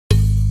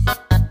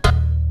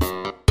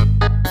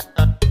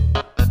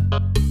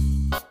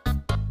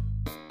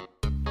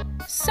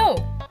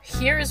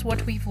here's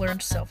what we've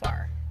learned so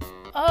far.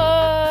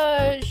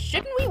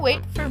 Shouldn't we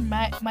wait for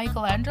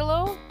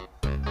Michelangelo?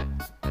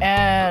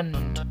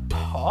 And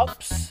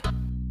Pops?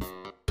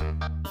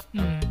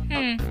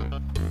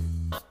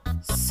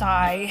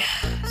 Sigh.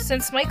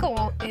 Since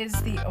Michael is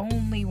the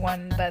only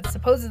one that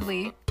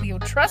supposedly Leo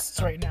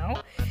trusts right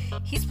now,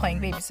 he's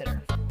playing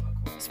babysitter.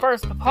 As far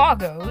as Papa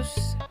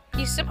goes,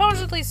 he's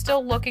supposedly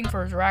still looking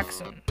for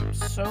Draxon,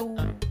 so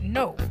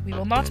no, we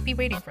will not be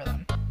waiting for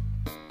them.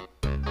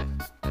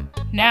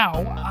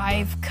 Now,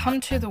 I've come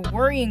to the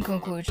worrying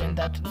conclusion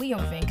that Leo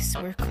thinks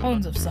we're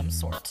clones of some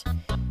sort,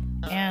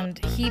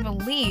 and he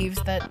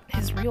believes that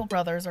his real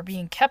brothers are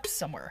being kept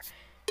somewhere.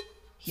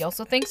 He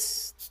also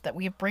thinks that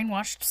we have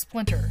brainwashed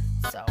Splinter,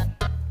 so...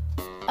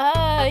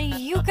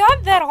 you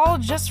got that all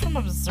just from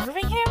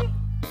observing him?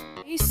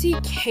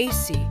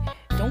 Casey,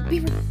 don't be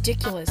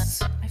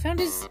ridiculous. I found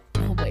his,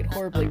 albeit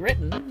horribly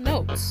written,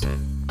 notes.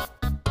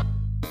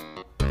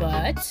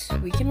 But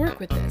we can work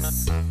with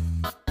this.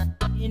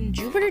 In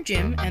Jupiter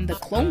Jim and the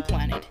Clone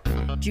Planet,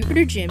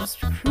 Jupiter Jim's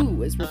crew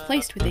was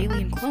replaced with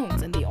alien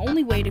clones, and the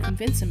only way to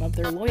convince him of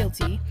their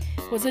loyalty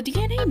was a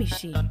DNA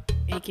machine,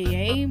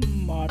 aka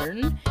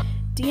modern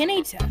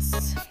DNA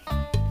tests.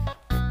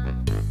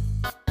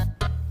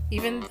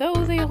 Even though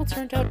they all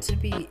turned out to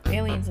be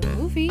aliens in the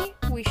movie,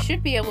 we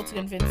should be able to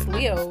convince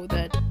Leo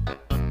that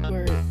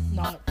we're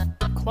not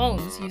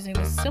clones using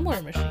a similar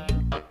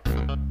machine.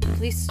 At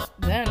least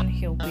then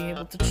he'll be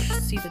able to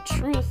see the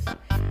truth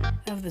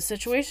of the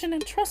situation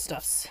and trust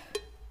us.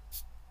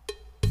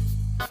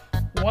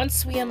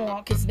 Once we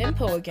unlock his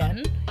Nimpo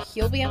again,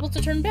 he'll be able to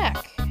turn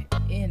back.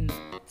 In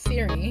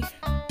theory,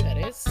 that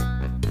is.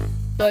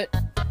 But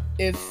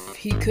if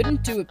he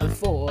couldn't do it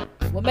before,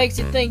 what makes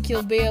you think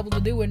he'll be able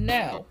to do it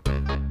now?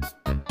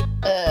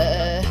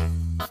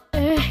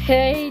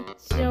 I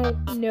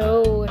don't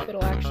know if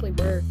it'll actually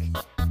work.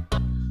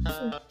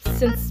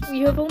 Since we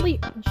have only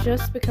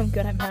just become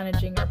good at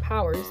managing our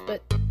powers,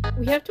 but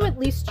we have to at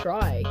least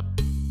try.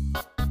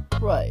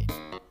 Right.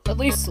 At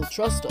least he'll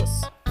trust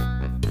us.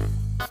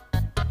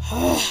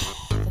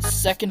 The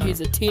second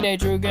he's a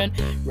teenager again,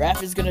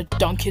 Raph is gonna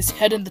dunk his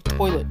head in the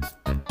toilet.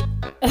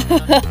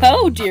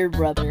 Oh, dear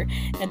brother,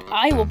 and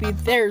I will be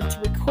there to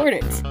record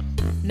it.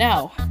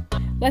 Now,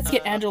 let's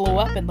get Angelo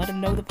up and let him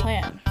know the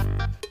plan.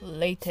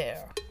 Later.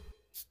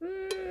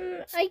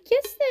 I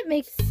guess that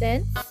makes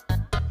sense.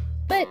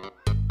 But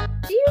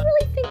do you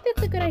really think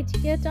that's a good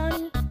idea,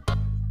 Donnie?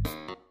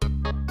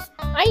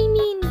 I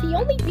mean, the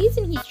only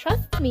reason he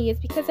trusts me is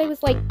because I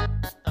was, like,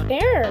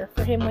 there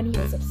for him when he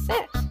was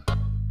upset.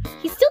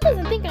 He still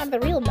doesn't think I'm the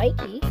real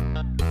Mikey.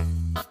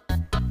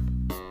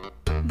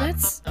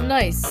 That's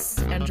nice,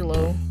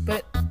 Angelo,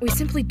 but we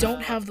simply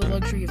don't have the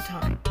luxury of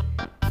time.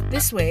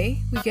 This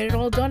way, we get it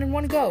all done in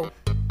one go.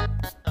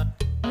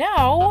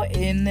 Now,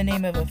 in the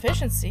name of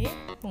efficiency,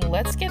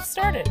 let's get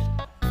started.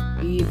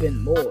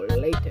 Even more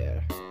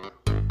later.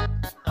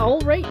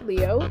 Alright,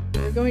 Leo,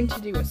 we're going to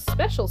do a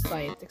special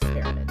science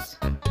experiment.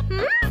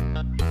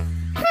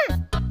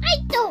 I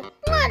don't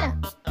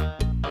wanna.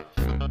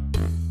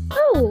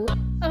 Oh,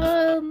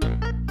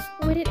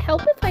 would it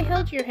help if I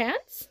held your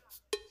hands?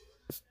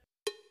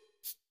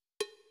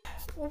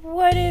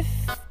 What if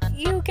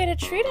you get a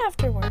treat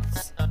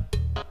afterwards?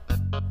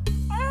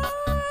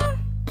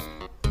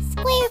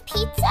 Square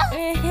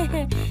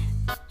pizza?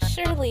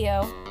 Sure,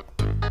 Leo.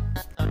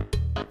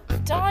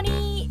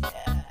 Donnie,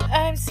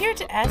 I'm sorry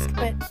to ask,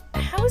 but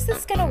how is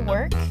this gonna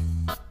work?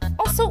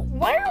 Also,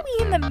 why are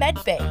we in the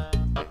med bay?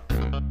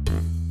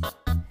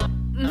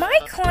 My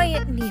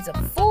client needs a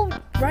full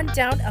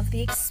rundown of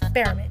the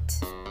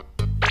experiment.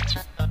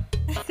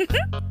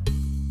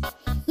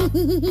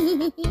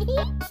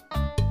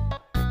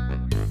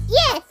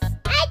 Yes,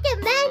 I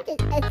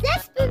demanded an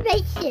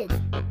explanation.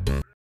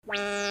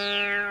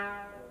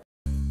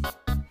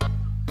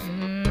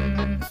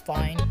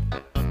 Fine.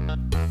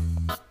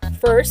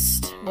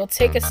 First, we'll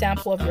take a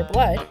sample of your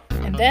blood,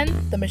 and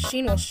then the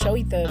machine will show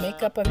you the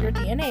makeup of your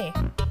DNA.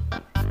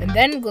 And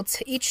then we'll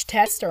each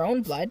test our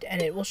own blood,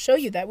 and it will show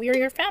you that we are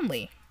your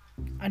family.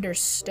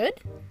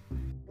 Understood?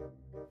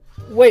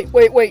 Wait.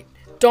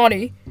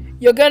 Donnie,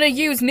 you're gonna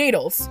use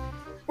needles.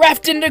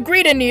 Raph didn't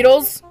agree to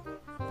needles!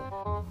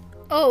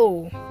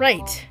 Oh,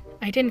 right.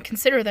 I didn't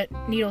consider that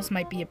needles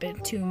might be a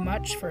bit too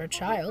much for a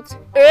child.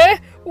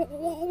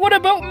 What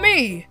about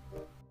me?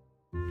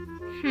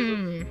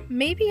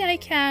 Maybe I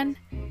can.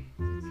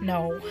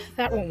 No,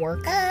 that won't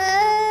work.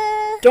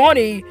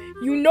 Donnie,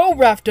 you know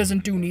Raph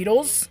doesn't do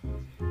needles.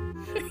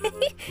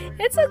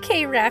 It's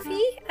okay,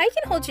 Raffy. I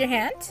can hold your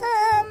hand.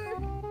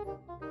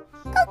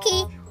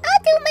 Okay,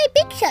 I'll do my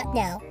big shot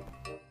now.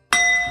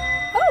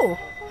 Oh,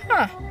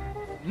 huh.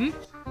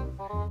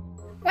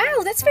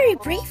 Wow, that's very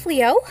brave,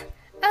 Leo.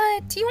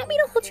 Do you want me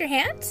to hold your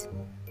hand?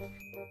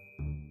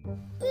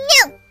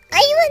 No,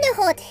 I want to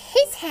hold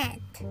his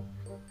hand.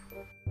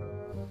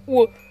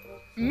 What?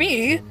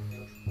 Me?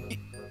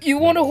 You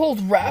want to hold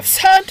Raph's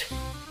hand?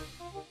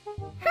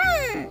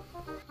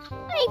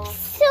 I'm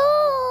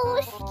so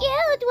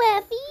scared,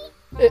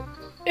 Raffy.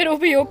 It'll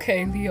be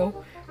okay,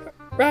 Leo.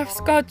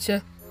 Raph's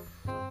gotcha.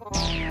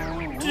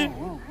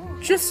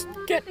 just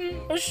getting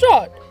a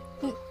shot.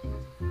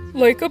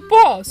 Like a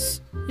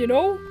boss, you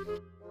know?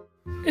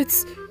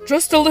 It's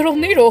just a little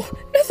needle.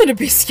 Nothing to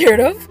be scared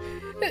of.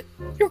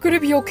 You're gonna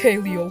be okay,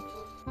 Leo.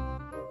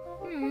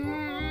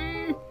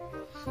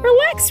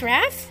 Relax,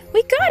 Raph.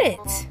 We got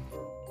it.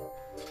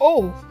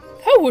 Oh,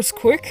 that was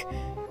quick.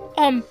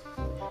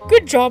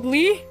 Good job,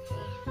 Lee.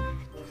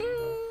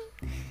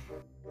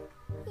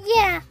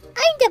 Yeah,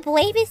 I'm the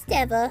bravest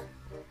ever.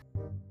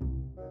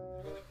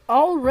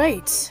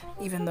 Alright,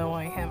 even though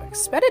I have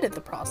expedited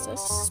the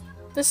process,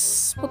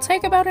 this will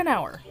take about an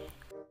hour.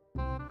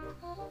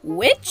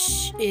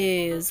 Which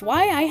is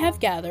why I have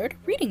gathered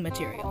reading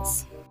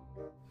materials.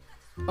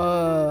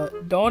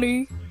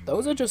 Donnie,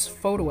 those are just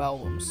photo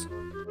albums.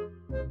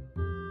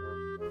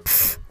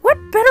 What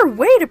better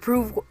way to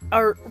prove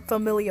our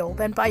familial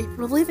than by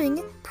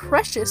reliving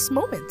precious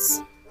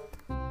moments?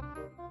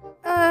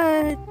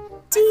 I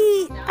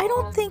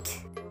don't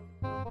think...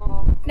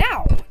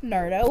 Now,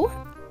 Nardo,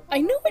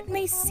 I know it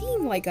may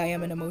seem like I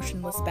am an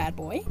emotionless bad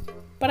boy,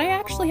 but I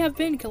actually have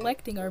been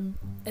collecting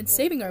and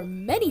saving our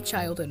many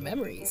childhood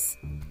memories.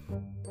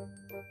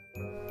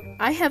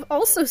 I have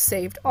also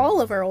saved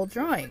all of our old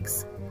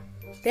drawings.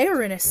 They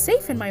were in a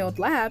safe in my old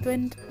lab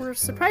and were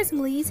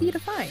surprisingly easy to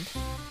find.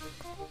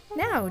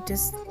 Now,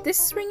 does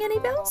this ring any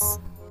bells?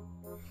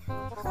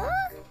 Huh?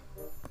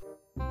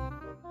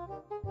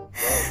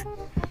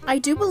 I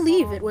do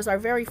believe it was our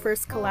very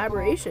first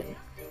collaboration.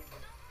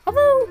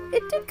 Although,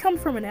 it did come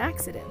from an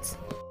accident.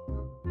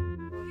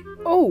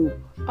 Oh,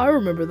 I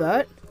remember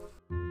that.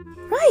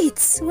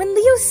 Right, when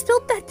Leo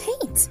spilled that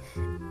paint.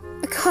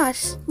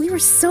 Gosh, we were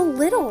so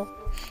little.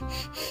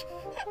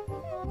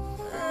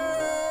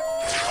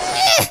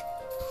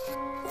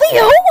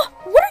 Leo,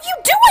 what are you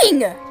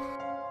doing?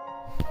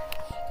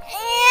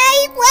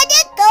 I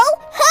wanna go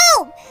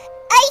home.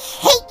 I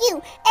hate you,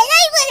 and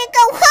I wanna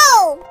go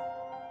home.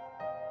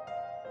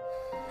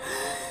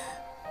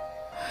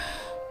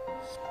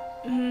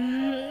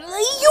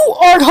 You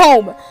aren't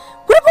home!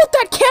 What about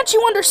that? Can't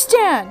you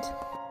understand?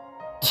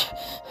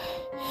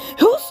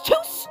 Who's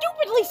too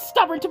stupidly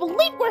stubborn to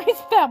believe we're his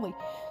family?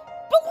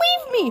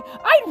 Believe me,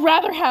 I'd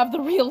rather have the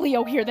real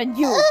Leo here than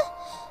you.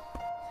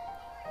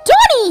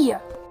 Donnie!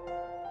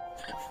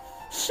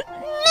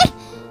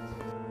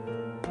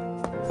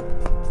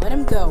 Let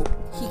him go.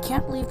 He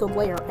can't leave the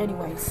lair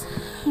anyways.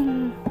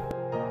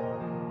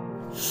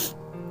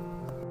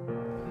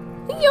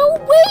 Leo,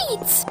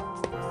 wait!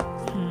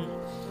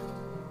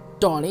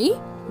 Donnie,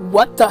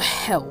 what the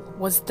hell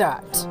was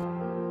that?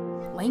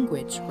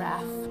 Language,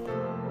 Raph.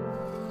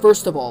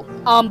 First of all,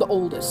 I'm the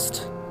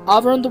oldest.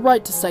 I've earned the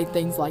right to say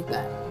things like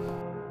that.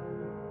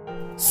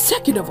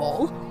 Second of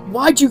all,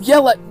 why'd you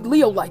yell at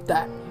Leo like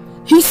that?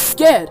 He's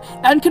scared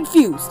and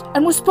confused,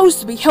 and we're supposed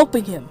to be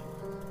helping him.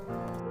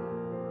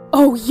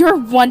 Oh, you're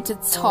one to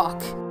talk.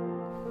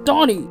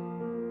 Donnie!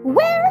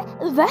 Where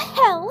the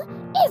hell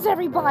is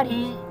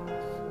everybody?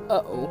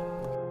 Uh-oh.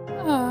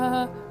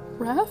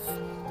 Raph?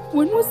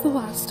 When was the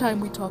last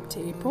time we talked to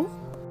April?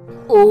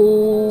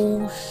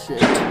 Oh, shit.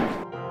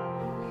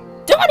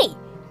 Donnie,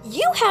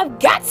 you have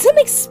got some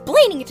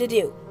explaining to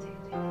do.